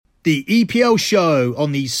The EPL show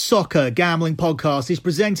on the Soccer Gambling Podcast is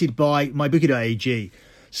presented by MyBookie.ag.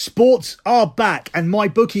 Sports are back and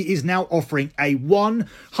MyBookie is now offering a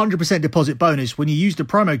 100% deposit bonus when you use the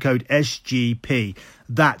promo code SGP.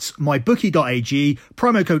 That's MyBookie.ag,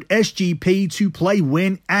 promo code SGP to play,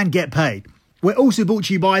 win and get paid. We're also brought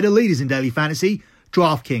to you by the leaders in daily fantasy,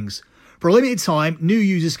 DraftKings. For a limited time, new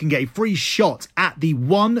users can get a free shot at the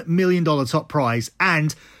 $1 million top prize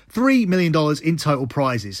and $3 million in total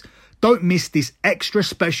prizes. Don't miss this extra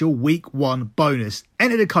special week 1 bonus.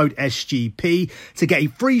 Enter the code SGP to get a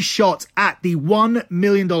free shot at the $1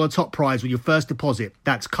 million top prize with your first deposit.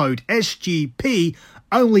 That's code SGP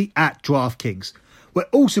only at DraftKings. We're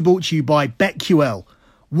also brought to you by BetQL.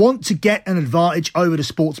 Want to get an advantage over the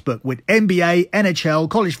sportsbook with NBA, NHL,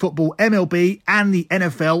 college football, MLB and the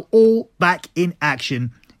NFL all back in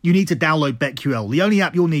action? You need to download BetQL, the only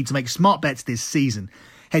app you'll need to make smart bets this season.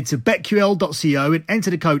 Head to betql.co and enter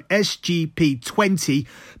the code SGP20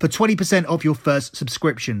 for 20% off your first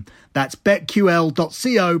subscription. That's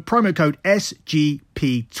betql.co, promo code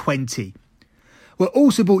SGP20. We're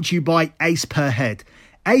also brought to you by Ace Per Head.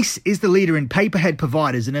 Ace is the leader in pay-per-head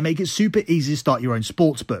providers and they make it super easy to start your own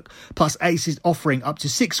sportsbook. Plus, Ace is offering up to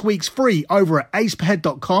 6 weeks free over at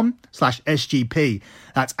aceperhead.com/SGP.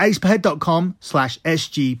 That's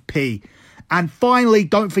aceperhead.com/SGP. And finally,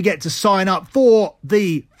 don't forget to sign up for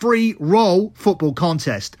the free roll football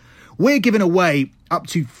contest. We're giving away up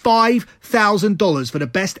to $5,000 for the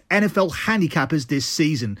best NFL handicappers this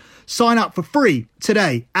season. Sign up for free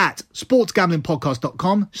today at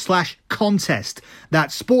sportsgamblingpodcast.com/contest.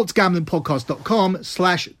 That's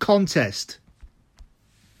sportsgamblingpodcast.com/contest.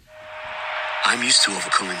 I'm used to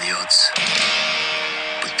overcoming the odds,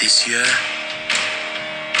 but this year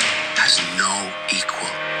has no equal.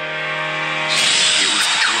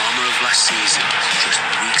 Last season, just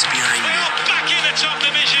weeks behind me. Back in the top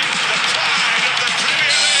division, the pride of the Premier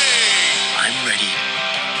League. I'm ready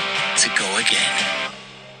to go again.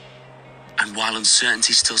 And while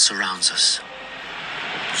uncertainty still surrounds us,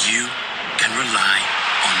 you can rely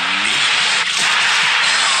on me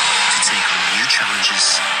to take on new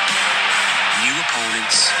challenges, new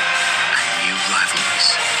opponents, and new rivalries.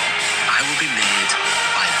 I will be made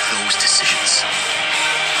by those decisions.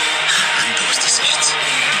 And those decisions.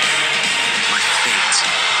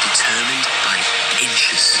 Determined by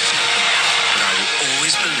inches, but I will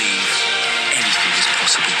always believe anything is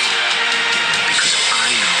possible because I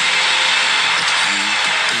know that you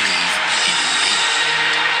believe in me.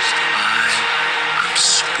 I am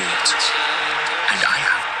sport and I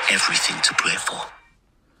have everything to play for.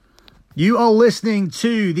 You are listening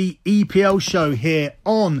to the EPL show here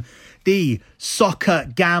on the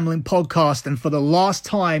Soccer Gambling Podcast and for the last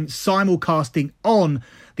time simulcasting on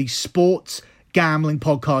the Sports Gambling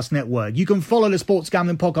Podcast Network. You can follow the Sports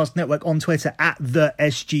Gambling Podcast Network on Twitter at the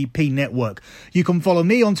SGP Network. You can follow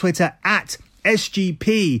me on Twitter at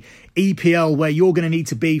SGP EPL, where you're going to need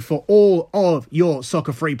to be for all of your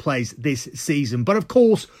soccer free plays this season. But of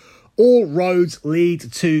course, all roads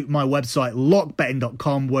lead to my website,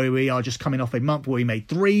 lockbetting.com, where we are just coming off a month where we made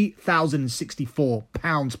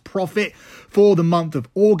 £3,064 profit for the month of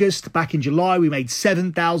August. Back in July, we made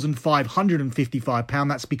 £7,555.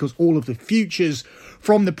 That's because all of the futures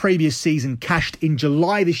from the previous season cashed in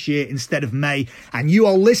July this year instead of May. And you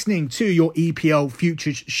are listening to your EPL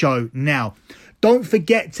Futures show now. Don't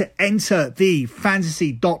forget to enter the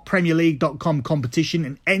fantasy.premierleague.com competition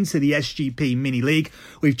and enter the SGP Mini League.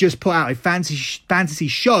 We've just put out a fantasy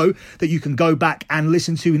show that you can go back and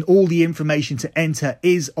listen to, and all the information to enter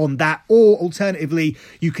is on that. Or alternatively,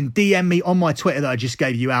 you can DM me on my Twitter that I just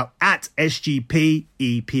gave you out at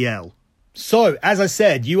SGPEPL. So, as I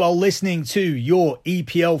said, you are listening to your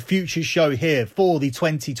EPL Futures show here for the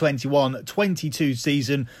 2021-22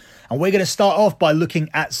 season. And we're going to start off by looking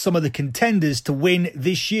at some of the contenders to win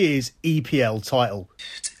this year's EPL title.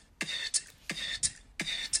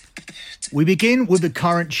 We begin with the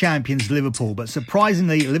current champions, Liverpool, but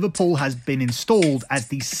surprisingly, Liverpool has been installed as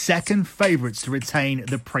the second favourites to retain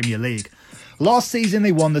the Premier League. Last season,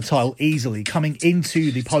 they won the title easily, coming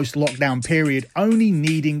into the post-lockdown period only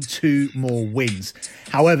needing 2 more wins.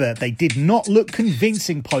 However, they did not look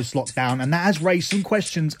convincing post-lockdown, and that has raised some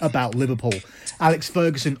questions about Liverpool. Alex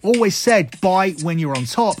Ferguson always said, buy when you're on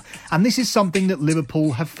top, and this is something that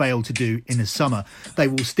Liverpool have failed to do in the summer. They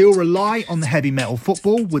will still rely on the heavy metal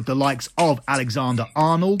football with the likes of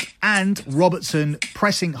Alexander-Arnold and Robertson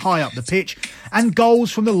pressing high up the pitch, and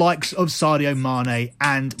goals from the likes of Sadio Mane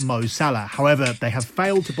and Mo Salah. However, they have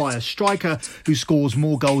failed to buy a striker who scores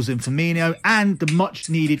more goals than Firmino and the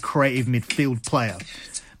much-needed creative midfield player.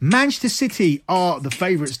 Manchester City are the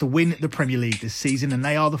favourites to win the Premier League this season, and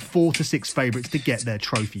they are the 4-6 favourites to get their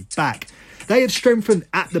trophy back. They have strengthened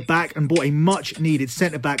at the back and bought a much-needed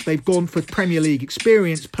centre-back. They've gone for Premier League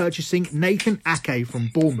experience, purchasing Nathan Ake from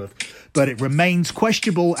Bournemouth. But it remains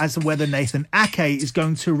questionable as to whether Nathan Ake is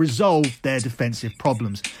going to resolve their defensive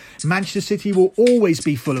problems. Manchester City will always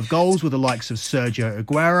be full of goals with the likes of Sergio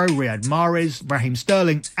Aguero, Riyad Mahrez, Raheem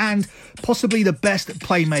Sterling, and possibly the best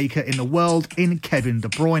playmaker in the world in Kevin De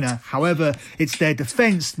Bruyne. However, it's their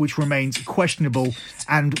defence which remains questionable,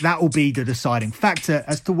 and that will be the deciding factor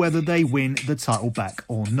as to whether they win the title back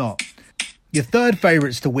or not. Your third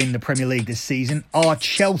favourites to win the Premier League this season are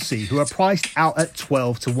Chelsea, who are priced out at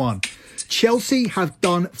 12-1. Chelsea have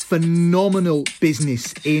done phenomenal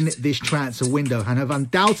business in this transfer window and have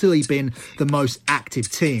undoubtedly been the most active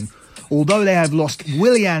team. Although they have lost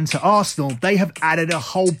Willian to Arsenal, they have added a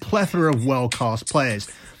whole plethora of world-class players.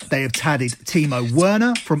 They have added Timo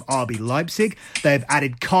Werner from RB Leipzig. They have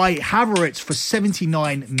added Kai Havertz for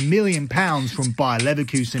 £79 million from Bayer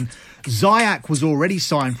Leverkusen. Ziyech was already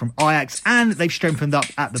signed from Ajax, and they've strengthened up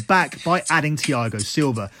at the back by adding Thiago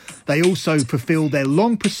Silva. They also fulfilled their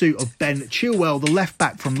long pursuit of Ben Chilwell, the left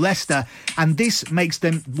back from Leicester, and this makes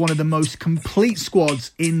them one of the most complete squads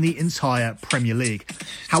in the entire Premier League.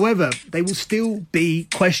 However, there will still be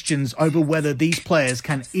questions over whether these players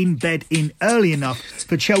can embed in early enough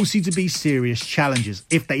for Chelsea to be serious challengers.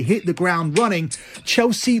 If they hit the ground running,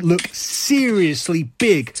 Chelsea look seriously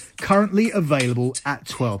big, currently available at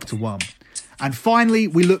 12-1. And finally,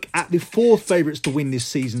 we look at the fourth favourites to win this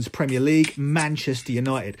season's Premier League, Manchester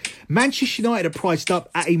United. Manchester United are priced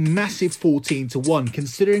up at a massive 14-1,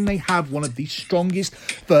 considering they have one of the strongest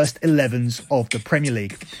first 11s of the Premier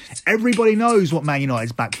League. Everybody knows what Man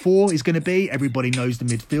United's back four is going to be. Everybody knows the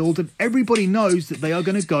midfield, and everybody knows that they are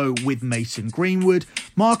going to go with Mason Greenwood,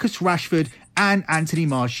 Marcus Rashford, and Anthony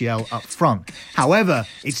Martial up front. However,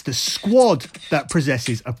 it's the squad that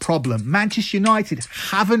possesses a problem. Manchester United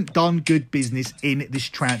haven't done good business in this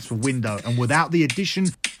transfer window, and without the addition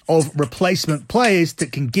of replacement players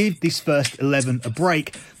that can give this first 11 a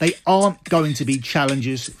break, they aren't going to be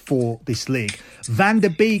challengers for this league. Van der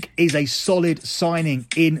Beek is a solid signing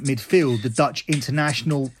in midfield. The Dutch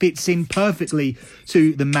international fits in perfectly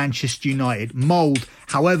to the Manchester United mould.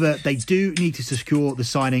 However, they do need to secure the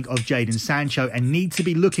signing of Jadon Sancho and need to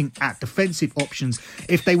be looking at defensive options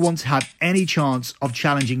if they want to have any chance of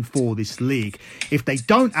challenging for this league. If they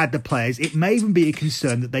don't add the players, it may even be a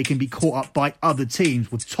concern that they can be caught up by other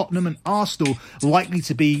teams, with Tottenham and Arsenal likely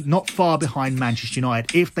to be not far behind Manchester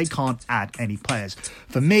United if they can't add any players.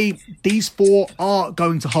 For me, these four are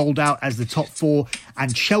going to hold out as the top four,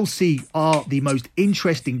 and Chelsea are the most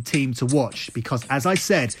interesting team to watch because, as I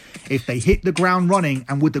said, if they hit the ground running,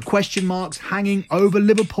 and with the question marks hanging over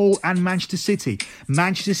Liverpool and Manchester City,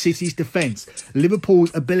 Manchester City's defence,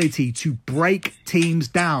 Liverpool's ability to break teams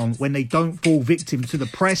down when they don't fall victim to the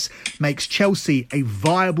press makes Chelsea a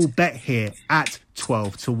viable bet here at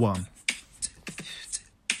 12-1.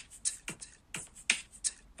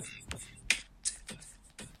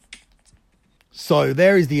 So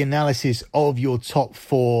there is the analysis of your top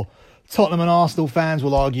four. Tottenham and Arsenal fans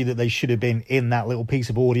will argue that they should have been in that little piece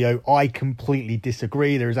of audio. I completely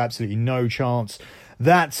disagree. There is absolutely no chance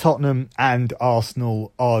that Tottenham and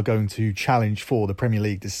Arsenal are going to challenge for the Premier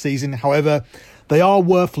League this season. However, they are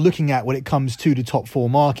worth looking at when it comes to the top four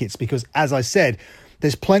markets because, as I said,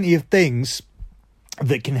 there's plenty of things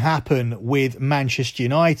that can happen with Manchester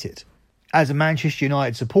United. As a Manchester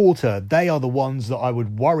United supporter, they are the ones that I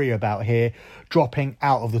would worry about here dropping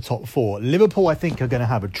out of the top four. Liverpool, I think, are going to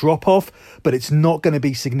have a drop-off, but it's not going to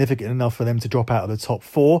be significant enough for them to drop out of the top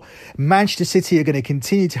four. Manchester City are going to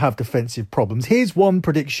continue to have defensive problems. Here's one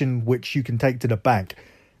prediction which you can take to the bank.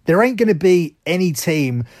 There ain't going to be any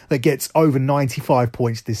team that gets over 95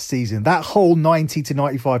 points this season. That whole 90 to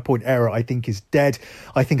 95 point era, I think, is dead.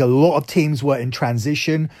 I think a lot of teams were in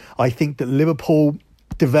transition. I think that Liverpool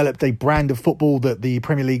developed a brand of football that the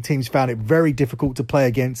Premier League teams found it very difficult to play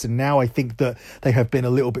against, and now I think that they have been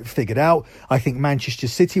a little bit figured out. I think Manchester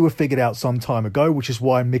City were figured out some time ago, which is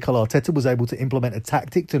why Mikel Arteta was able to implement a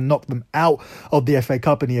tactic to knock them out of the FA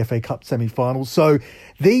Cup and the FA Cup semi-finals. So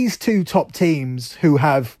these two top teams who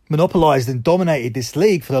have monopolised and dominated this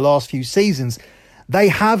league for the last few seasons, they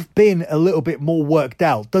have been a little bit more worked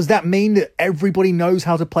out. Does that mean that everybody knows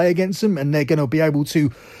how to play against them and they're going to be able to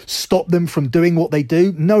stop them from doing what they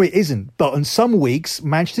do? No, it isn't. But on some weeks,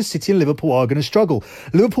 Manchester City and Liverpool are going to struggle.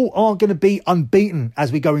 Liverpool aren't going to be unbeaten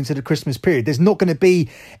as we go into the Christmas period. There's not going to be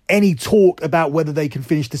any talk about whether they can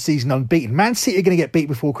finish the season unbeaten. Man City are going to get beat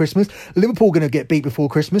before Christmas. Liverpool are going to get beat before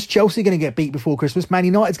Christmas. Chelsea are going to get beat before Christmas. Man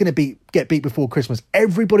United's going to get beat before Christmas.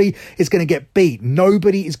 Everybody is going to get beat.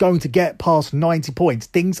 Nobody is going to get past 90 points.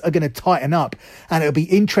 Things are going to tighten up, and it'll be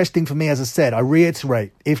interesting for me. As I said, I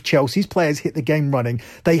reiterate, if Chelsea's players hit the game running,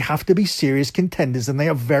 they have to be serious contenders, and they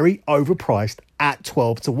are very overpriced at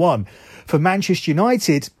 12-1. For Manchester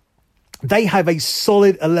United, they have a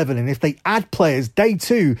solid 11, and if they add players, they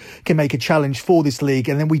too can make a challenge for this league,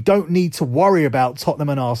 and then we don't need to worry about Tottenham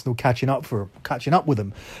and Arsenal catching up with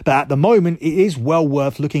them. But at the moment, it is well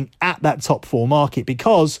worth looking at that top four market,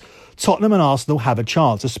 because Tottenham and Arsenal have a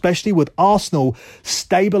chance, especially with Arsenal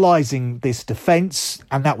stabilising this defence,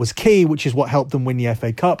 and that was key, which is what helped them win the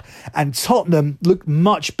FA Cup. And Tottenham looked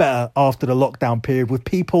much better after the lockdown period, with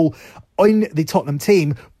people in the Tottenham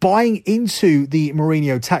team buying into the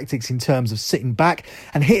Mourinho tactics in terms of sitting back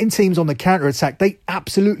and hitting teams on the counter-attack. They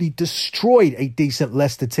absolutely destroyed a decent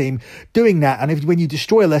Leicester team doing that. And when you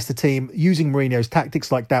destroy a Leicester team using Mourinho's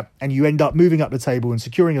tactics like that, and you end up moving up the table and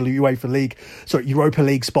securing a Europa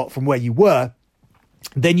League spot from where you were,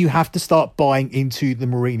 then you have to start buying into the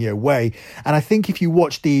Mourinho way. And I think if you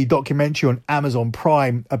watch the documentary on Amazon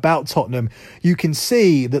Prime about Tottenham, you can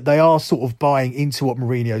see that they are sort of buying into what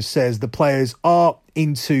Mourinho says. The players are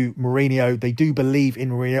into Mourinho. They do believe in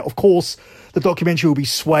Mourinho. Of course, the documentary will be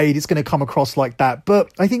swayed. It's going to come across like that. But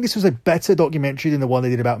I think this was a better documentary than the one they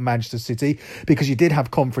did about Manchester City, because you did have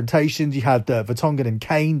confrontations. You had Vertonghen and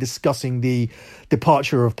Kane discussing the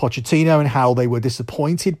departure of Pochettino and how they were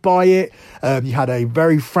disappointed by it. You had a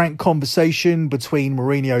very frank conversation between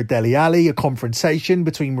Mourinho and Dele Alli, a confrontation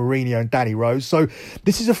between Mourinho and Danny Rose. So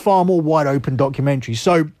this is a far more wide open documentary.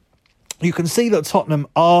 So you can see that Tottenham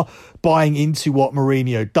are buying into what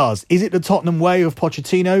Mourinho does. Is it the Tottenham way of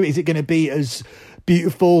Pochettino? Is it going to be as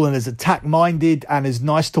beautiful and as attack-minded and as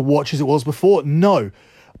nice to watch as it was before? No.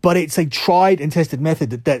 But it's a tried and tested method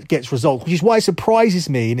that gets results, which is why it surprises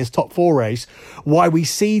me in this top four race, why we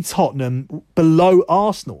see Tottenham below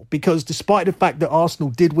Arsenal. Because despite the fact that Arsenal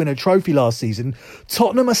did win a trophy last season,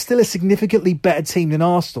 Tottenham are still a significantly better team than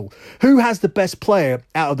Arsenal. Who has the best player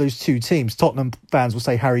out of those two teams? Tottenham fans will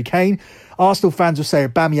say Harry Kane. Arsenal fans will say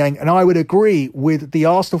Aubameyang, and I would agree with the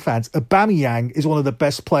Arsenal fans. Aubameyang is one of the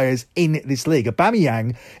best players in this league.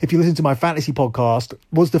 Aubameyang, if you listen to my fantasy podcast,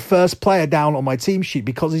 was the first player down on my team sheet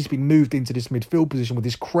because he's been moved into this midfield position with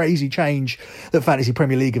this crazy change that Fantasy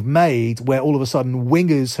Premier League have made, where all of a sudden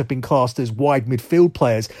wingers have been classed as wide midfield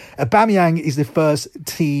players. Aubameyang is the first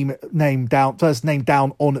name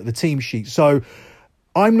down on the team sheet. So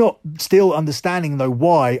I'm not still understanding, though,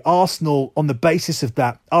 why Arsenal, on the basis of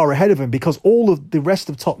that, are ahead of him, because all of the rest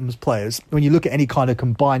of Tottenham's players, when you look at any kind of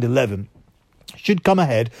combined 11, should come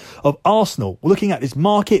ahead of Arsenal. We're looking at this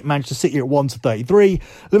market: Manchester City at 1-33,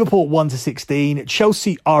 Liverpool at 1-16,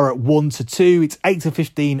 Chelsea are at 1-2, it's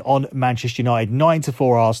 8-15 on Manchester United,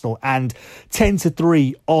 9-4 Arsenal, and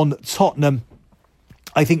 10-3 on Tottenham.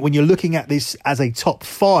 I think when you're looking at this as a top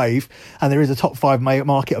five, and there is a top five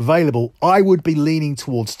market available, I would be leaning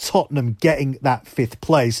towards Tottenham getting that fifth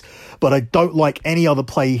place. But I don't like any other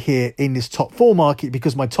play here in this top four market,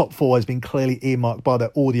 because my top four has been clearly earmarked by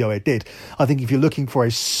the audio I did. I think if you're looking for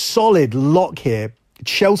a solid lock here,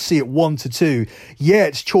 Chelsea at 1-2, yeah,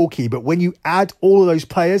 it's chalky, but when you add all of those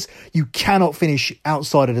players, you cannot finish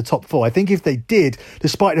outside of the top four. I think if they did,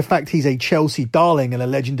 despite the fact he's a Chelsea darling and a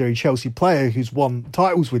legendary Chelsea player who's won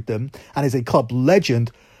titles with them and is a club legend,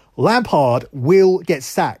 Lampard will get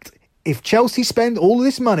sacked. If Chelsea spend all of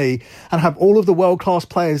this money and have all of the world-class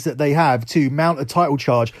players that they have to mount a title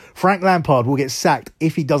charge, Frank Lampard will get sacked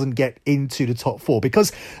if he doesn't get into the top four,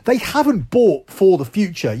 because they haven't bought for the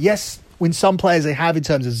future. Yes, when some players they have in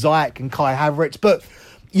terms of Ziyech and Kai Havertz, but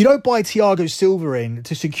you don't buy Thiago Silva in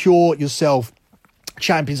to secure yourself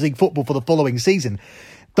Champions League football for the following season.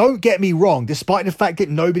 Don't get me wrong, despite the fact that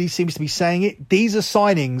nobody seems to be saying it, these are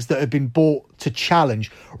signings that have been bought to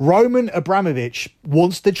challenge. Roman Abramovich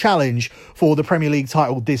wants to challenge for the Premier League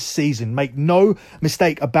title this season. Make no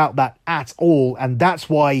mistake about that at all. And that's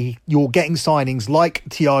why you're getting signings like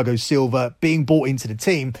Thiago Silva being brought into the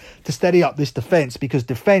team to steady up this defence, because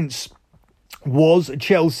defence was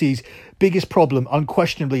Chelsea's biggest problem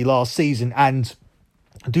unquestionably last season. And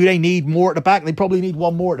do they need more at the back? They probably need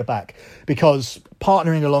one more at the back, because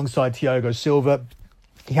partnering alongside Thiago Silva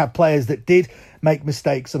You have players that did make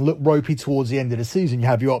mistakes and look ropey towards the end of the season. You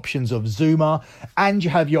have your options of Zuma and you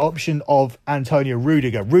have your option of Antonio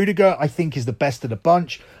Rudiger. Rudiger, I think, is the best of the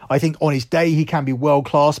bunch. I think on his day, he can be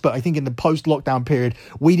world-class, but I think in the post-lockdown period,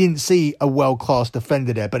 we didn't see a world-class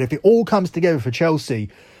defender there. But if it all comes together for Chelsea,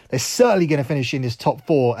 they're certainly going to finish in this top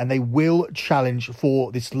four and they will challenge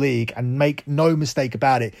for this league. And make no mistake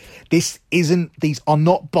about it, these are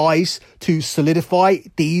not buys to solidify.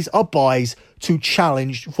 These are buys to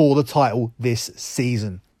challenge for the title this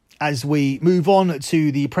season. As we move on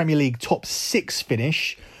to the Premier League top 6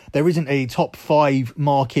 finish, there isn't a top 5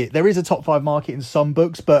 market. There is a top 5 market in some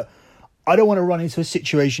books, but I don't want to run into a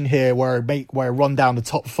situation here where I run down the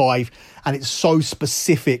top 5 and it's so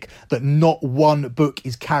specific that not one book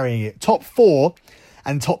is carrying it. Top 4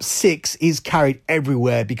 and top 6 is carried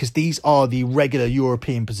everywhere because these are the regular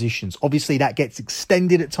European positions. Obviously, that gets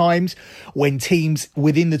extended at times when teams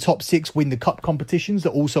within the top 6 win the cup competitions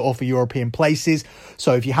that also offer European places.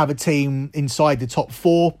 So if you have a team inside the top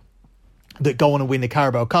 4 that go on and win the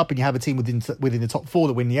Carabao Cup and you have a team within the top 4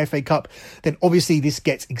 that win the FA Cup, then obviously this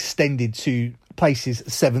gets extended to places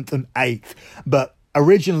 7th and 8th. But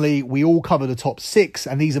originally, we all cover the top 6,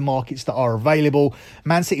 and these are markets that are available.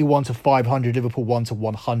 Man City 1 to 500, Liverpool 1 to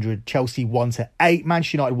 100, Chelsea 1 to 8,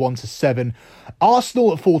 Manchester United 1 to 7,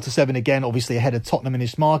 Arsenal at 4 to 7 again, obviously ahead of Tottenham in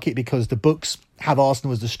this market because the books have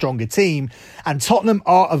Arsenal as the stronger team, and Tottenham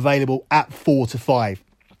are available at 4 to 5.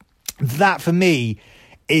 That for me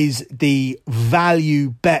is the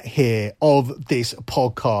value bet here of this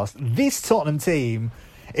podcast. This Tottenham team,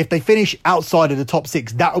 if they finish outside of the top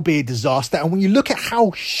 6, that will be a disaster. And when you look at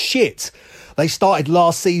how shit they started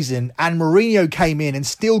last season and Mourinho came in and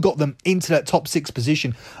still got them into that top 6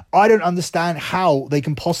 position, I don't understand how they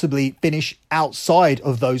can possibly finish outside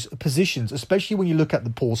of those positions, especially when you look at the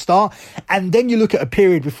poor start. And then you look at a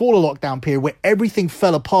period before the lockdown period where everything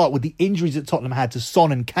fell apart with the injuries that Tottenham had to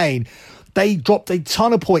Son and Kane. They dropped a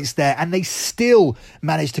ton of points there and they still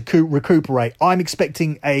managed to recuperate. I'm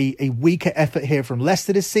expecting a weaker effort here from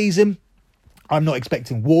Leicester this season. I'm not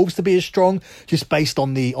expecting Wolves to be as strong, just based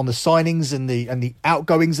on the signings and the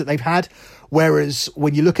outgoings that they've had. Whereas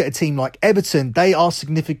when you look at a team like Everton, they are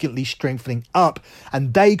significantly strengthening up,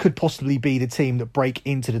 and they could possibly be the team that break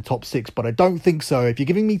into the top 6. But I don't think so. If you're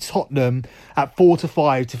giving me Tottenham at 4 to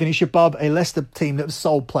 5 to finish above a Leicester team that have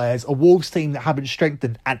sold players, a Wolves team that haven't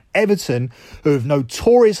strengthened, and Everton, who have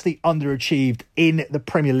notoriously underachieved in the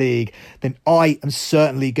Premier League, then I am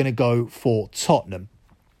certainly going to go for Tottenham.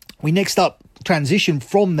 We next up transition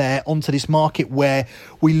from there onto this market where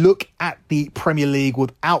we look at the Premier League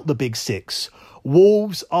without the big 6.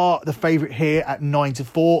 Wolves are the favourite here at 9 to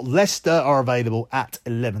 4. Leicester are available at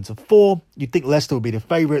 11 to 4. You'd think Leicester would be the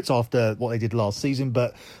favourites after what they did last season,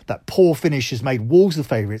 but that poor finish has made Wolves the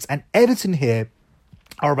favourites. And Everton here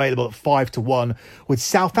are available at 5 to 1, with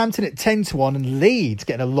Southampton at 10 to 1 and Leeds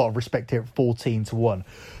getting a lot of respect here at 14 to 1.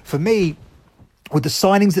 For me, with the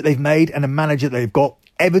signings that they've made and the manager that they've got,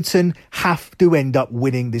 Everton have to end up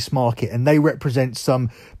winning this market, and they represent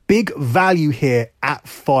some big value here at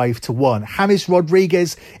 5 to 1. James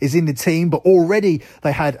Rodriguez is in the team, but already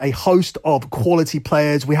they had a host of quality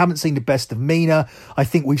players. We haven't seen the best of Mina. I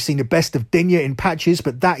think we've seen the best of Digne in patches,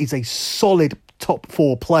 but that is a solid top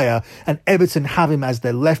 4 player, and Everton have him as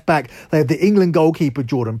their left back. They have the England goalkeeper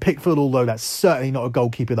Jordan Pickford, although that's certainly not a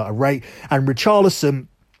goalkeeper that I rate, and Richarlison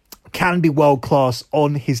can be world class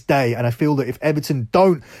on his day, and I feel that if Everton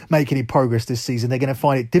don't make any progress this season, they're going to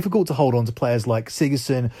find it difficult to hold on to players like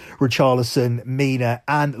Sigurdsson, Richarlison, Mina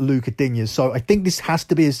and Luca Digne. So I think this has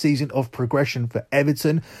to be a season of progression for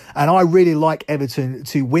Everton, and I really like Everton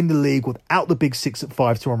to win the league without the big 6 at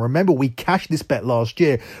 5 to 1. Remember, we cashed this bet last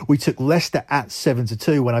year. We took Leicester at 7 to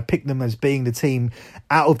 2 when I picked them as being the team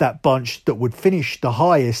out of that bunch that would finish the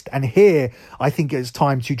highest, and here I think it's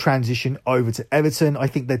time to transition over to Everton. I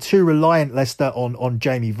think they're too reliant, Leicester, on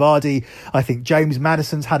Jamie Vardy. I think James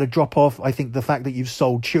Maddison's had a drop off. I think the fact that you've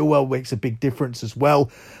sold Chilwell makes a big difference as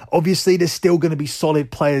well. Obviously, there's still going to be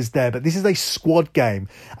solid players there, but this is a squad game,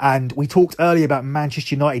 and we talked earlier about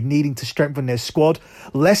Manchester United needing to strengthen their squad.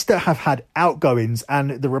 Leicester have had outgoings,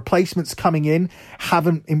 and the replacements coming in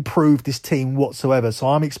haven't improved this team whatsoever. So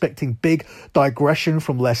I'm expecting big digression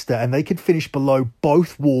from Leicester, and they could finish below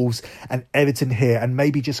both Wolves and Everton here and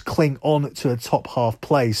maybe just cling on to a top half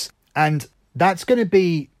place. And that's going to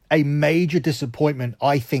be a major disappointment,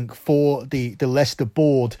 I think, for the Leicester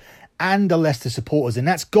board and the Leicester supporters, and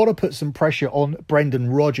that's got to put some pressure on Brendan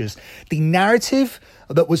Rodgers. The narrative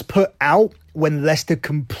that was put out when Leicester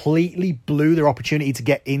completely blew their opportunity to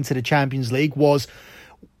get into the Champions League was,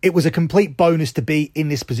 It was a complete bonus to be in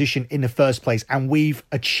this position in the first place, and we've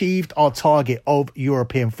achieved our target of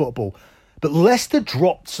European football. But Leicester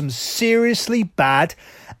dropped some seriously bad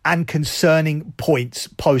and concerning points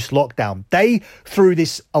post-lockdown. They threw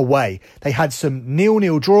this away. They had some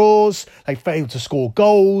 0-0 draws. They failed to score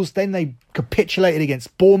goals. Then they capitulated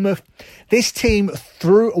against Bournemouth. This team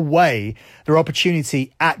threw away their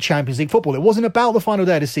opportunity at Champions League football. It wasn't about the final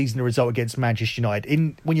day of the season, the result against Manchester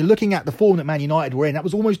United. When you're looking at the form that Man United were in, that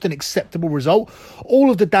was almost an acceptable result. All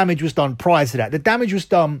of the damage was done prior to that. The damage was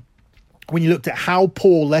done when you looked at how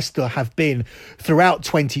poor Leicester have been throughout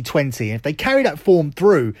 2020. And if they carry that form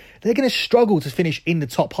through, they're going to struggle to finish in the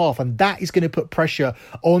top half. And that is going to put pressure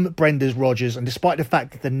on Brendan Rodgers. And despite the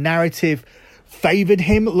fact that the narrative favoured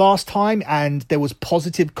him last time and there was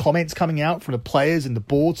positive comments coming out from the players and the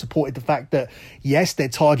board supported the fact that, yes, their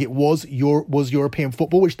target was European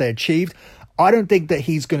football, which they achieved, I don't think that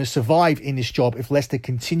he's going to survive in this job if Leicester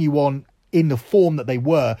continue on in the form that they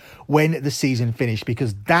were when the season finished,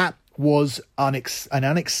 because that was an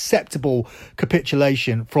unacceptable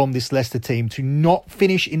capitulation from this Leicester team to not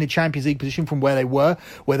finish in the Champions League position from where they were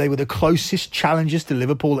the closest challengers to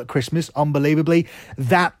Liverpool at Christmas. Unbelievably,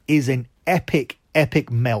 that is an epic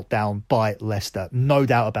meltdown by Leicester, no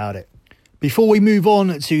doubt about it. Before we move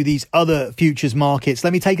on to these other futures markets,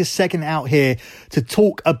 let me take a second out here to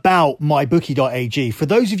talk about mybookie.ag. For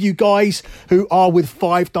those of you guys who are with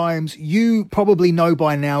 5Dimes, you probably know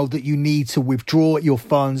by now that you need to withdraw your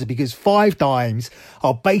funds because 5Dimes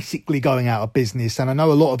are basically going out of business. And I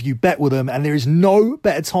know a lot of you bet with them, and there is no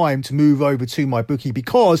better time to move over to MyBookie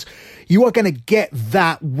because you are going to get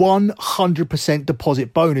that 100%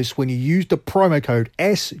 deposit bonus when you use the promo code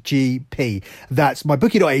SGP. That's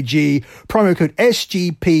mybookie.ag. Promo code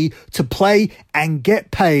SGP to play and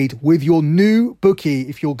get paid with your new bookie.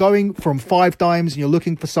 If you're going from 5Dimes and you're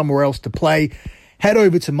looking for somewhere else to play, head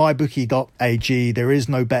over to mybookie.ag. There is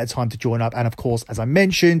no better time to join up. And of course, as I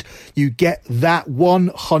mentioned, you get that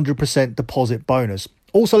 100% deposit bonus.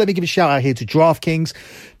 Also, let me give a shout out here to DraftKings.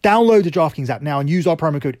 Download the DraftKings app now and use our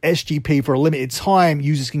promo code SGP for a limited time.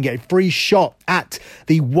 Users can get a free shot at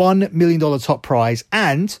the $1 million top prize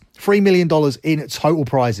and $3 million in total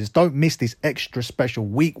prizes. Don't miss this extra special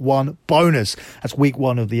week one bonus. That's week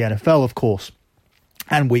one of the NFL, of course,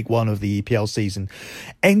 and week one of the EPL season.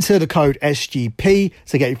 Enter the code SGP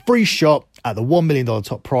to get a free shot at the $1 million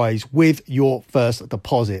top prize with your first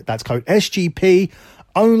deposit. That's code SGP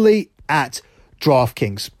only at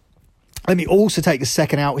DraftKings. Let me also take a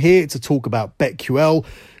second out here to talk about BetQL,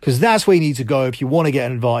 because that's where you need to go if you want to get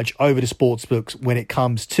an advantage over the sportsbooks when it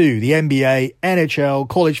comes to the NBA, NHL,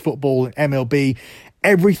 college football, and MLB.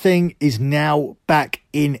 Everything is now back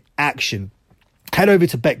in action. Head over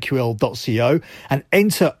to betql.co and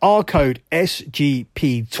enter our code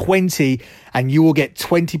SGP20 and you will get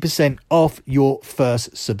 20% off your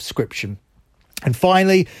first subscription. And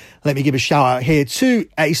finally, let me give a shout out here to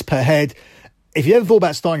Ace Per Head. If you ever thought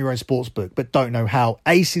about starting your own sportsbook but don't know how,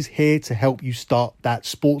 Ace is here to help you start that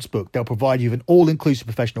sportsbook. They'll provide you with an all-inclusive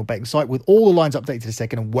professional betting site with all the lines updated to the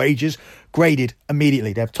second and wagers graded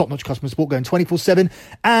immediately. They have top-notch customer support going 24/7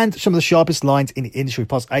 and some of the sharpest lines in the industry.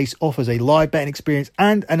 Plus, Ace offers a live betting experience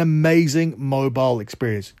and an amazing mobile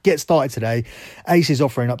experience. Get started today. Ace is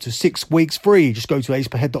offering up to 6 weeks free. Just go to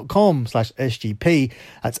aceperhead.com/SGP.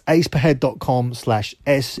 That's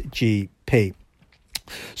aceperhead.com/SGP.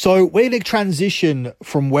 So we're going to transition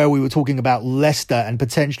from where we were talking about Leicester and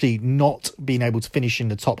potentially not being able to finish in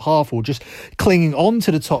the top half or just clinging on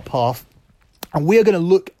to the top half. And we're going to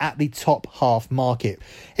look at the top half market.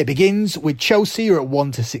 It begins with Chelsea are at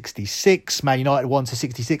 1-66, Man United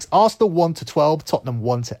 1-66, Arsenal 1-12, Tottenham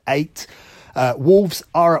 1-8. Wolves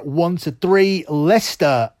are at 1-3,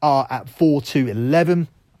 Leicester are at 4-11.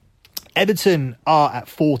 Everton are at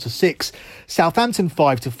 4-6, Southampton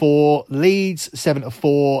 5-4, Leeds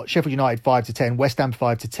 7-4, Sheffield United 5-10, West Ham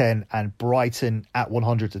 5-10, and Brighton at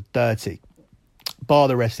 130. Bar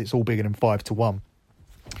the rest, it's all bigger than 5-1.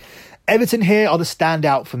 Everton here are the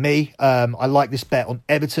standout for me. I like this bet on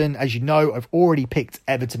Everton. As you know, I've already picked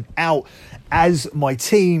Everton out as my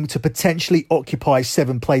team to potentially occupy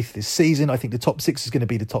 7th place this season. I think the top 6 is going to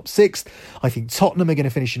be the top 6th. I think Tottenham are going to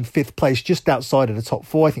finish in 5th place, just outside of the top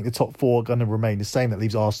 4. I think the top 4 are going to remain the same. That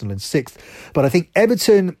leaves Arsenal in 6th. But I think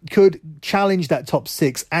Everton could challenge that top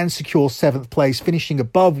 6 and secure 7th place, finishing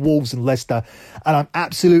above Wolves and Leicester. And I'm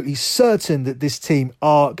absolutely certain that this team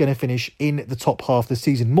are going to finish in the top half of the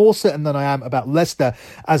season. More certain certain than I am about Leicester,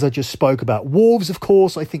 as I just spoke about. Wolves, of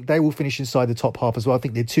course, I think they will finish inside the top half as well. I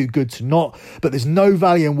think they're too good to not, but there's no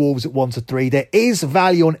value in Wolves at 1-3. There is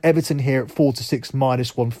value on Everton here at 4-6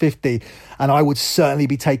 minus 150, and I would certainly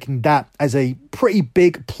be taking that as a pretty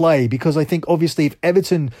big play, because I think obviously if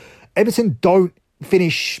Everton don't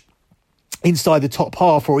finish inside the top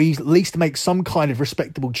half, or at least make some kind of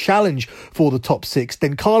respectable challenge for the top six,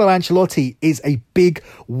 then Carlo Ancelotti is a big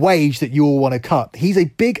wage that you all want to cut. He's a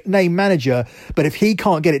big name manager, but if he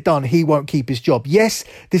can't get it done, he won't keep his job. Yes,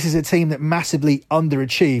 this is a team that massively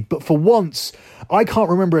underachieved, but for once, I can't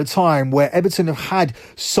remember a time where Everton have had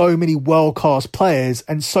so many world-class players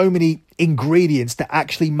and so many ingredients to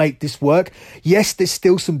actually make this work. Yes, there's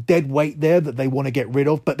still some dead weight there that they want to get rid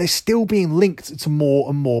of, but they're still being linked to more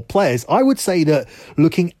and more players. I would say that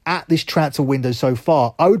looking at this transfer window so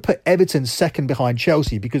far, I would put Everton second behind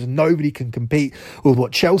Chelsea, because nobody can compete with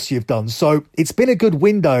what Chelsea have done. So it's been a good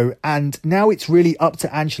window, and now it's really up to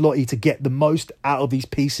Ancelotti to get the most out of these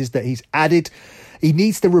pieces that he's added. He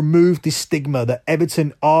needs to remove this stigma that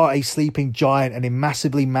Everton are a sleeping giant and a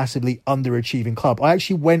massively, massively underachieving club. I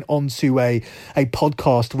actually went on to a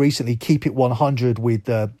podcast recently, Keep It 100, with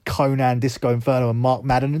Conan, Disco Inferno and Mark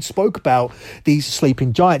Madden, and spoke about these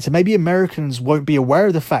sleeping giants. And maybe Americans won't be aware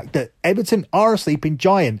of the fact that Everton are a sleeping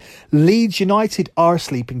giant. Leeds United are a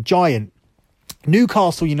sleeping giant.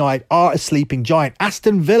 Newcastle United are a sleeping giant.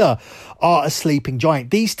 Aston Villa are a sleeping giant.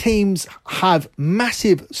 These teams have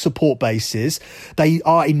massive support bases. They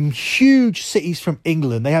are in huge cities from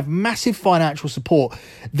England. They have massive financial support.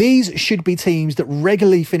 These should be teams that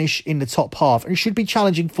regularly finish in the top half and should be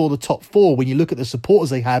challenging for the top four when you look at the supporters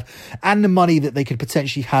they have and the money that they could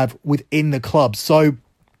potentially have within the club. So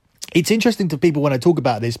it's interesting to people when I talk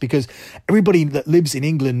about this, because everybody that lives in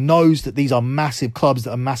England knows that these are massive clubs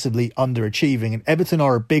that are massively underachieving, and Everton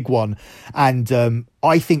are a big one. And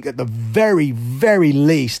I think at the very, very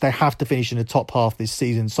least, they have to finish in the top half this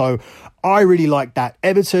season. So I really like that.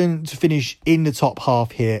 Everton to finish in the top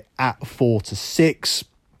half here at 4-6.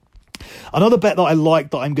 Another bet that I like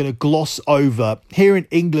that I'm going to gloss over, here in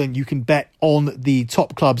England, you can bet on the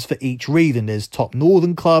top clubs for each region. There's top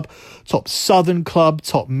Northern club, top Southern club,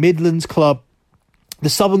 top Midlands club. The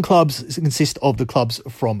Southern clubs consist of the clubs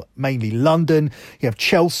from mainly London. You have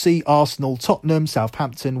Chelsea, Arsenal, Tottenham,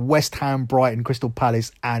 Southampton, West Ham, Brighton, Crystal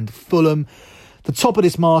Palace and Fulham. The top of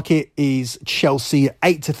this market is Chelsea at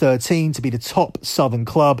 8-13 to be the top Southern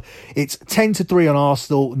club. It's 10-3 on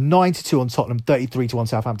Arsenal, 9-2 on Tottenham, 33-1 on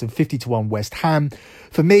Southampton, 50-1 West Ham.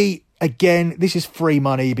 For me, again, this is free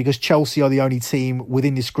money because Chelsea are the only team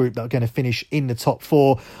within this group that are going to finish in the top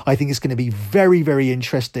four. I think it's going to be very, very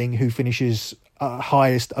interesting who finishes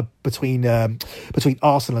highest between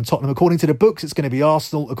Arsenal and Tottenham. According to the books, it's going to be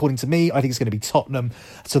Arsenal. According to me, I think it's going to be Tottenham.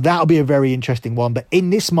 So that'll be a very interesting one. But in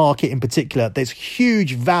this market in particular, there's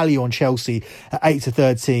huge value on Chelsea at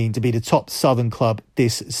 8-13 to be the top Southern club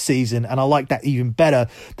this season. And I like that even better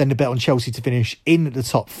than the bet on Chelsea to finish in the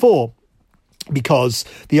top four, because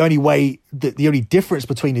the only difference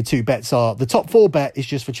between the two bets are the top four bet is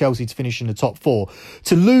just for Chelsea to finish in the top four.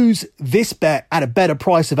 To lose this bet at a better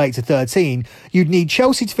price of 8-13, you'd need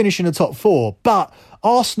Chelsea to finish in the top four, but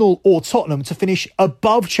Arsenal or Tottenham to finish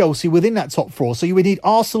above Chelsea within that top four. So you would need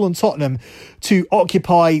Arsenal and Tottenham to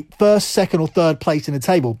occupy first, second or third place in the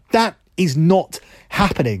table. That is not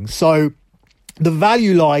happening. So the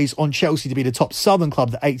value lies on Chelsea to be the top Southern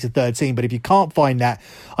club at 8-13. But if you can't find that,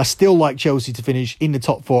 I still like Chelsea to finish in the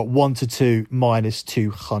top four at 1-2 minus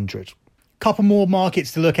 200. Couple more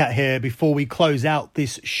markets to look at here before we close out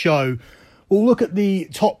this show. We'll look at the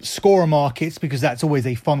top scorer markets because that's always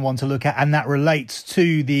a fun one to look at, and that relates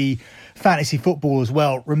to the fantasy football as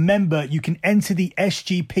well. Remember, you can enter the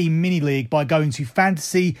SGP Mini League by going to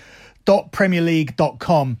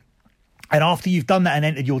fantasy.premierleague.com. And after you've done that and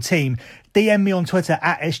entered your team, DM me on Twitter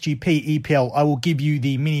at SGPEPL. I will give you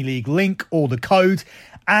the mini league link or the code,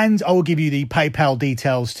 and I will give you the PayPal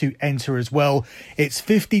details to enter as well. It's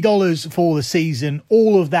 $50 for the season.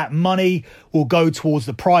 All of that money will go towards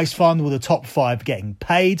the prize fund with the top 5 getting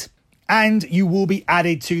paid. And you will be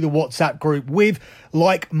added to the WhatsApp group with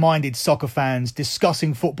like-minded soccer fans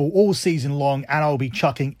discussing football all season long. And I'll be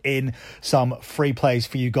chucking in some free plays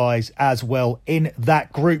for you guys as well in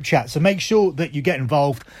that group chat. So make sure that you get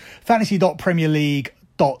involved.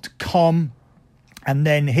 Fantasy.premierleague.com. And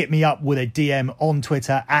then hit me up with a DM on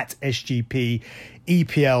Twitter at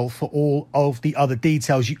SGPEPL for all of the other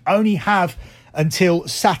details. You only have until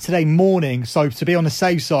Saturday morning. So to be on the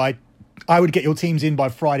safe side, I would get your teams in by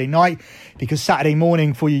Friday night, because Saturday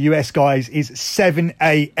morning for you US guys is 7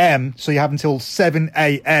 a.m. So you have until 7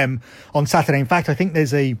 a.m. on Saturday. In fact, I think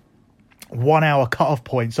there's a 1 hour cut-off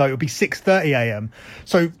point, so it'll be 6:30 a.m.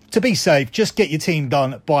 So to be safe, just get your team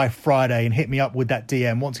done by Friday and hit me up with that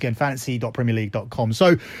DM. Once again, fantasy.premierleague.com.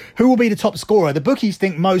 So who will be the top scorer? The bookies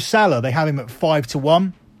think Mo Salah. They have him at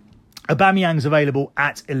 5-1. Aubameyang's available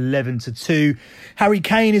at 11-2. Harry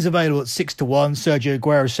Kane is available at 6-1. Sergio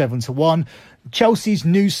Aguero 7-1. Chelsea's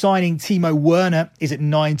new signing Timo Werner is at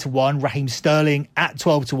 9-1. Raheem Sterling at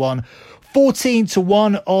 12-1.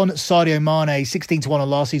 14-1 on Sadio Mane, 16-1 on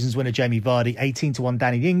last season's winner Jamie Vardy, 18-1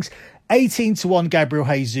 Danny Ings, 18-1 Gabriel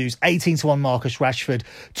Jesus, 18-1 Marcus Rashford,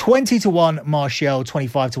 20-1 Martial,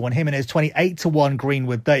 25-1 Jimenez, 28-1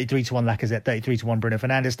 Greenwood, 33-1 Lacazette, 33-1 Bruno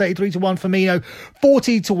Fernandes, 33-1 Firmino,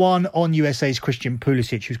 40-1 on USA's Christian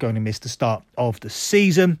Pulisic, who's going to miss the start of the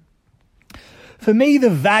season. For me, the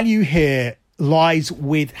value here lies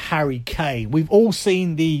with Harry Kane. We've all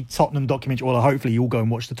seen the Tottenham documentary. Well, hopefully you'll go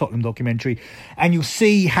and watch the Tottenham documentary and you'll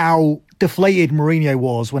see how deflated Mourinho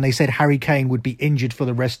was when they said Harry Kane would be injured for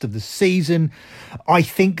the rest of the season. I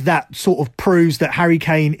think that sort of proves that Harry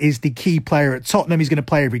Kane is the key player at Tottenham. He's going to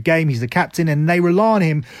play every game. He's the captain and they rely on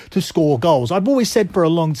him to score goals. I've always said for a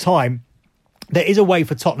long time, there is a way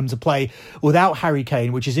for Tottenham to play without Harry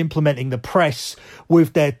Kane, which is implementing the press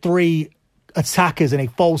with their three attackers and a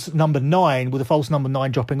false number 9, with a false number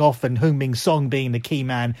 9 dropping off and Heung-min Son being the key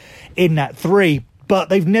man in that 3. But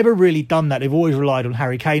they've never really done that. They've always relied on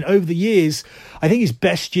Harry Kane. Over the years, I think his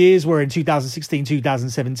best years were in 2016,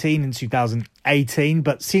 2017 and 2018.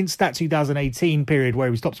 But since that 2018 period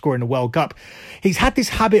where he stopped scoring the World Cup, he's had this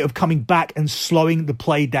habit of coming back and slowing the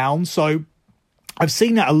play down. So I've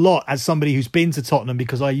seen that a lot as somebody who's been to Tottenham,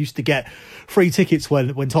 because I used to get free tickets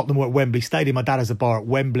when Tottenham were at Wembley Stadium. My dad has a bar at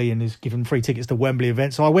Wembley and is given free tickets to Wembley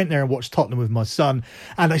events. So I went there and watched Tottenham with my son,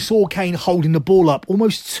 and I saw Kane holding the ball up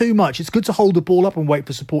almost too much. It's good to hold the ball up and wait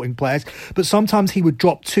for supporting players, but sometimes he would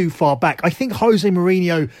drop too far back. I think Jose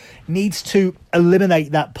Mourinho needs to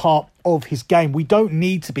eliminate that part of his game. We don't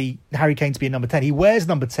need to be Harry Kane to be a number 10. He wears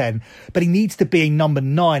number 10, but he needs to be a number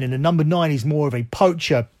 9, and a number 9 is more of a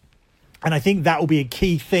poacher. And I think that will be a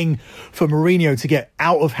key thing for Mourinho to get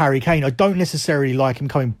out of Harry Kane. I don't necessarily like him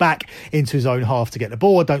coming back into his own half to get the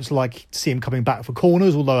ball. I don't like to see him coming back for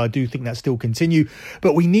corners, although I do think that still continue.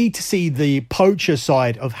 But we need to see the poacher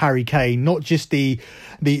side of Harry Kane, not just the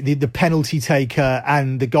penalty taker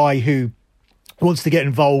and the guy who wants to get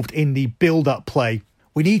involved in the build-up play.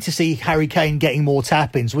 We need to see Harry Kane getting more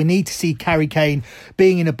tap-ins. We need to see Harry Kane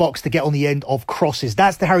being in a box to get on the end of crosses.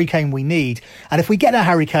 That's the Harry Kane we need. And if we get a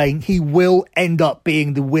Harry Kane, he will end up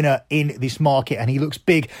being the winner in this market. And he looks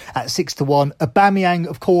big at 6-1. Aubameyang,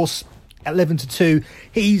 of course, at 11-2.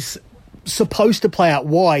 He's supposed to play out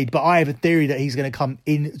wide, but I have a theory that he's going to come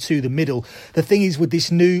into the middle. The thing is, with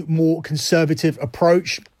this new, more conservative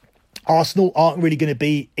approach, Arsenal aren't really going to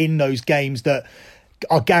be in those games that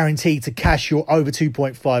are guaranteed to cash your over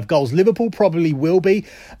 2.5 goals. Liverpool probably will be,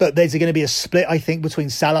 but there's going to be a split, I think, between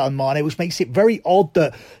Salah and Mane, which makes it very odd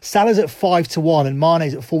that Salah's at 5-1 and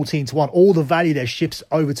Mane's at 14-1. All the value there shifts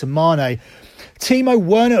over to Mane. Timo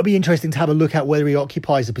Werner, it'll be interesting to have a look at whether he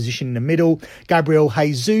occupies the position in the middle. Gabriel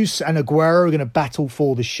Jesus and Aguero are going to battle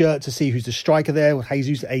for the shirt to see who's the striker there, with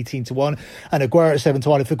Jesus at 18-1 and Aguero at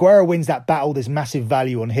 7-1. If Aguero wins that battle, there's massive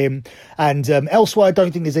value on him. And elsewhere, I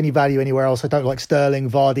don't think there's any value anywhere else. I don't like Sterling,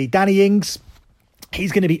 Vardy. Danny Ings,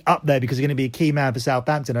 he's going to be up there because he's going to be a key man for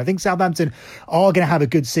Southampton. I think Southampton are going to have a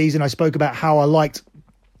good season. I spoke about how I liked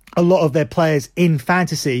a lot of their players in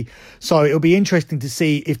fantasy. So it'll be interesting to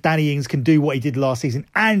see if Danny Ings can do what he did last season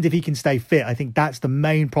and if he can stay fit. I think that's the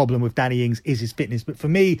main problem with Danny Ings, is his fitness. But for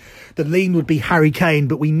me, the lean would be Harry Kane.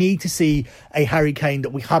 But we need to see a Harry Kane that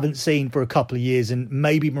we haven't seen for a couple of years. And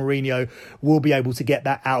maybe Mourinho will be able to get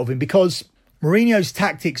that out of him, because Mourinho's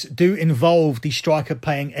tactics do involve the striker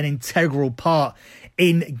playing an integral part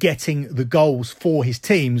in getting the goals for his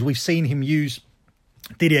teams. We've seen him use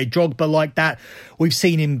Didier Drogba like that. We've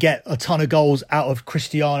seen him get a ton of goals out of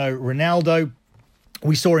Cristiano Ronaldo.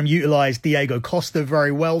 We saw him utilise Diego Costa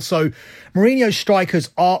very well. So Mourinho's strikers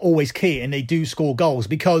are always key, and they do score goals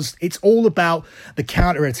because it's all about the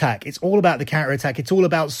counter-attack. It's all about the counter-attack. It's all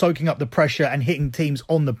about soaking up the pressure and hitting teams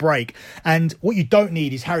on the break. And what you don't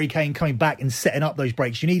need is Harry Kane coming back and setting up those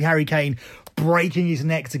breaks. You need Harry Kane breaking his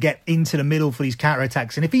neck to get into the middle for these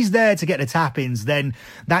counter-attacks. And if he's there to get the tap-ins, then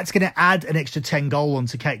that's going to add an extra 10 goals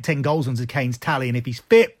onto Kane's tally. And if he's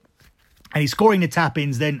fit and he's scoring the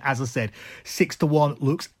tap-ins, then, as I said, 6-1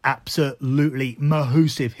 looks absolutely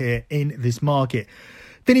mahoosive here in this market.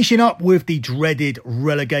 Finishing up with the dreaded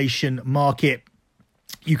relegation market.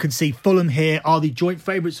 You can see Fulham here are the joint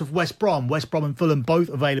favourites of West Brom. West Brom and Fulham both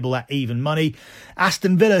available at even money.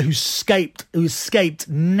 Aston Villa, who escaped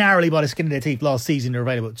narrowly by the skin of their teeth last season, are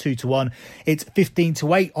available at 2-1. It's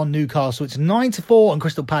 15-8 on Newcastle. It's 9-4 on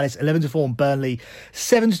Crystal Palace, 11-4 on Burnley,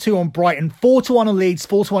 7-2 on Brighton, 4-1 on Leeds,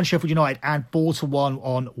 4-1 Sheffield United, and 4-1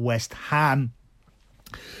 on West Ham.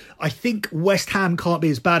 I think West Ham can't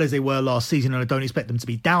be as bad as they were last season, and I don't expect them to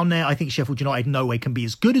be down there. I think Sheffield United no way can be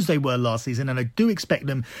as good as they were last season, and I do expect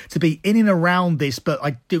them to be in and around this, but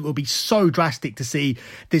I think it will be so drastic to see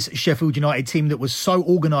this Sheffield United team that was so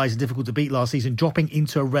organised and difficult to beat last season dropping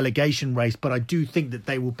into a relegation race, but I do think that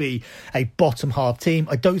they will be a bottom half team.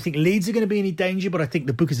 I don't think Leeds are going to be any danger, but I think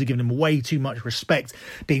the bookers are giving them way too much respect,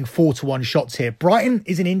 being 4-1 shots here. Brighton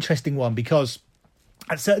is an interesting one because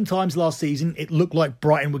at certain times last season, it looked like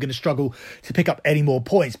Brighton were going to struggle to pick up any more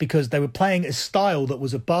points because they were playing a style that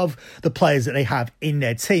was above the players that they have in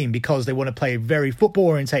their team, because they want to play a very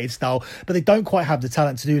football-orientated style, but they don't quite have the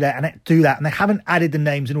talent to do that, and they haven't added the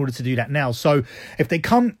names in order to do that now. So if they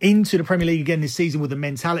come into the Premier League again this season with a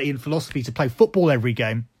mentality and philosophy to play football every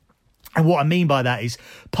game, and what I mean by that is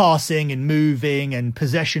passing and moving and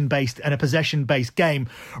possession-based game,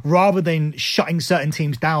 rather than shutting certain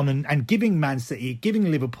teams down and giving Man City,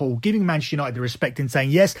 giving Liverpool, giving Manchester United the respect and saying,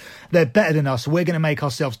 yes, they're better than us, so we're going to make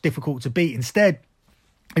ourselves difficult to beat. Instead,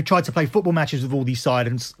 they've tried to play football matches with all these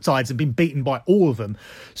sides and been beaten by all of them.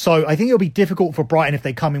 So I think it'll be difficult for Brighton if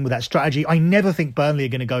they come in with that strategy. I never think Burnley are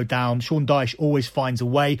going to go down. Sean Dyche always finds a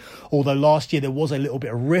way, although last year there was a little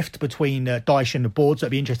bit of rift between Dyche and the board, so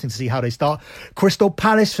it'll be interesting to see how they start. Crystal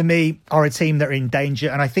Palace, for me, are a team that are in danger,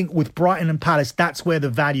 and I think with Brighton and Palace, that's where the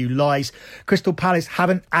value lies. Crystal Palace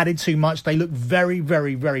haven't added too much. They look very,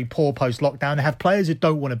 very, very poor post-lockdown. They have players who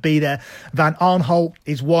don't want to be there. Van Aanholt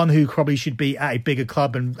is one who probably should be at a bigger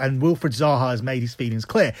club, and Wilfried Zaha has made his feelings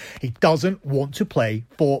clear. He doesn't want to play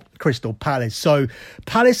for Crystal Palace. So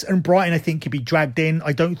Palace and Brighton, I think, could be dragged in.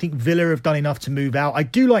 I don't think Villa have done enough to move out. I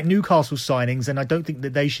do like Newcastle's signings, and I don't think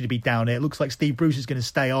that they should be down there. It looks like Steve Bruce is going to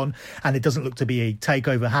stay on, and it doesn't look to be a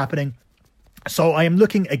takeover happening. So I am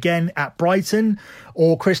looking again at Brighton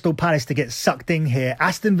or Crystal Palace to get sucked in here,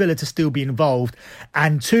 Aston Villa to still be involved,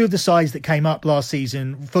 and two of the sides that came up last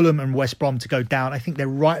season, Fulham and West Brom, to go down. I think they're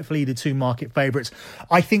rightfully the two market favourites.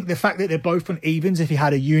 I think the fact that they're both on evens, if you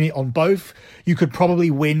had a unit on both, you could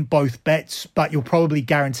probably win both bets, but you're probably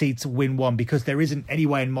guaranteed to win one, because there isn't any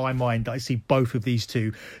way in my mind that I see both of these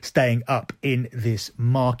two staying up in this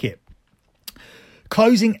market.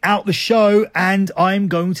 Closing out the show, and I'm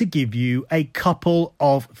going to give you a couple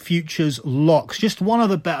of futures locks. Just one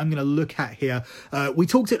other bet I'm going to look at here. We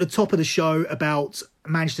talked at the top of the show about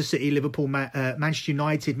Manchester City, Liverpool, Manchester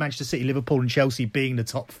United, Manchester City, Liverpool and Chelsea being the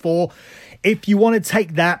top four. If you want to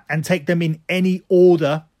take that and take them in any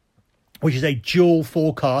order, which is a dual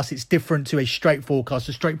forecast, it's different to a straight forecast.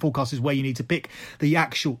 A straight forecast is where you need to pick the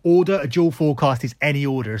actual order. A dual forecast is any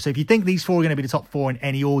order. So if you think these four are going to be the top four in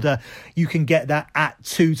any order, you can get that at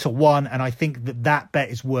 2-1. And I think that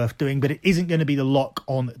bet is worth doing, but it isn't going to be the lock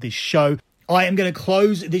on this show. I am going to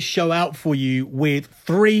close this show out for you with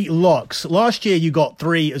 3 locks. Last year, you got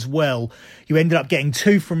 3 as well. You ended up getting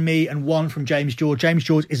 2 from me and 1 from James George. James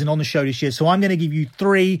George isn't on the show this year, so I'm going to give you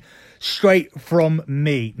 3 straight from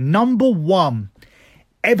me. Number 1,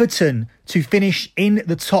 Everton to finish in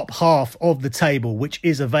the top half of the table, which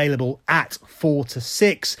is available at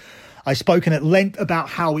 4-6. I've spoken at length about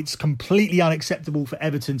how it's completely unacceptable for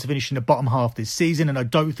Everton to finish in the bottom half this season, and I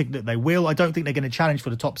don't think that they will. I don't think they're going to challenge for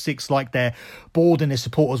the top 6 like their board and their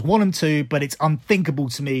supporters want them to, but it's unthinkable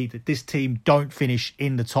to me that this team don't finish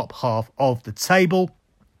in the top half of the table.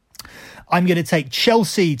 I'm going to take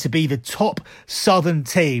Chelsea to be the top Southern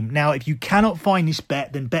team. Now, if you cannot find this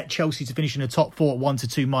bet, then bet Chelsea to finish in the top 4 at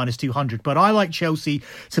 1-2 minus 200. But I like Chelsea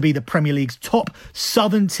to be the Premier League's top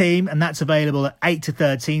Southern team, and that's available at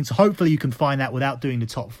 8-13. So hopefully you can find that without doing the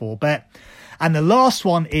top 4 bet. And the last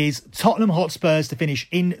one is Tottenham Hotspurs to finish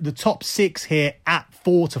in the top 6 here at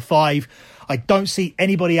 4-5. I don't see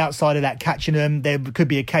anybody outside of that catching them. There could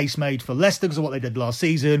be a case made for Leicester because of what they did last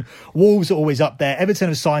season. Wolves are always up there. Everton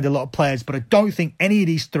have signed a lot of players, but I don't think any of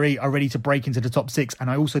these 3 are ready to break into the top 6.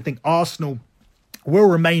 And I also think Arsenal will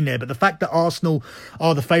remain there. But the fact that Arsenal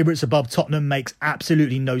are the favourites above Tottenham makes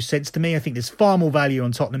absolutely no sense to me. I think there's far more value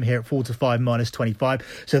on Tottenham here at 4-5 minus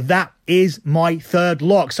 25. So that is my third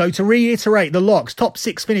lock. So to reiterate the locks, top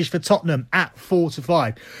 6 finish for Tottenham at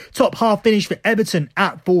 4-5. Top half finish for Everton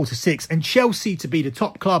at 4-6. And Chelsea to be the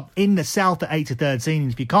top club in the South at 8-13.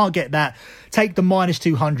 And if you can't get that, take the minus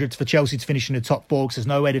 200 for Chelsea to finish in the top 4, because there's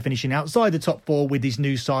no way they're finishing outside the top 4 with these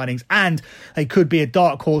new signings. And they could be a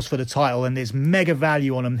dark horse for the title. And there's mega mega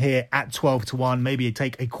value on them here at 12 to 1. Maybe you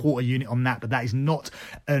take a quarter unit on that, but that is not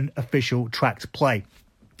an official tracked play.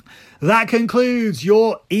 That concludes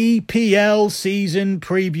your EPL season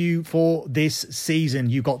preview for this season.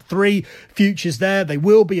 You've got 3 futures there. They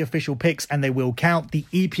will be official picks and they will count. The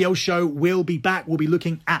EPL show will be back. We'll be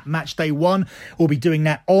looking at match day 1. We'll be doing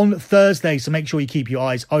that on Thursday. So make sure you keep your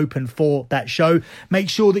eyes open for that show. Make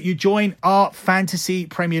sure that you join our Fantasy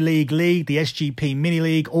Premier League, the SGP Mini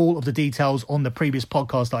League. All of the details on the previous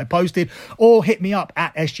podcast that I posted, or hit me up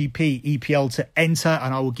at SGP EPL to enter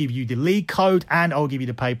and I will give you the league code and I will give you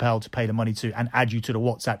the PayPal to pay the money to and add you to the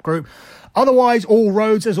WhatsApp group. Otherwise, all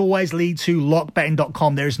roads, as always, lead to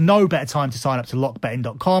lockbetting.com. There is no better time to sign up to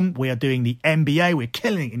lockbetting.com. We are doing the NBA. We're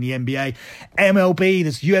killing it in the NBA. MLB,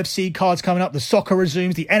 there's UFC cards coming up. The soccer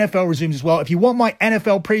resumes. The NFL resumes as well. If you want my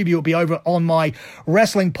NFL preview, it'll be over on my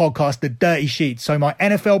wrestling podcast, The Dirty Sheets. So my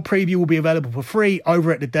NFL preview will be available for free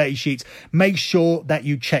over at The Dirty Sheets. Make sure that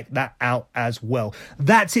you check that out as well.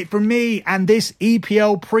 That's it from me and this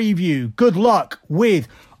EPL preview. Good luck with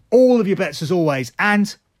all of your bets as always,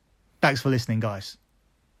 and thanks for listening, guys.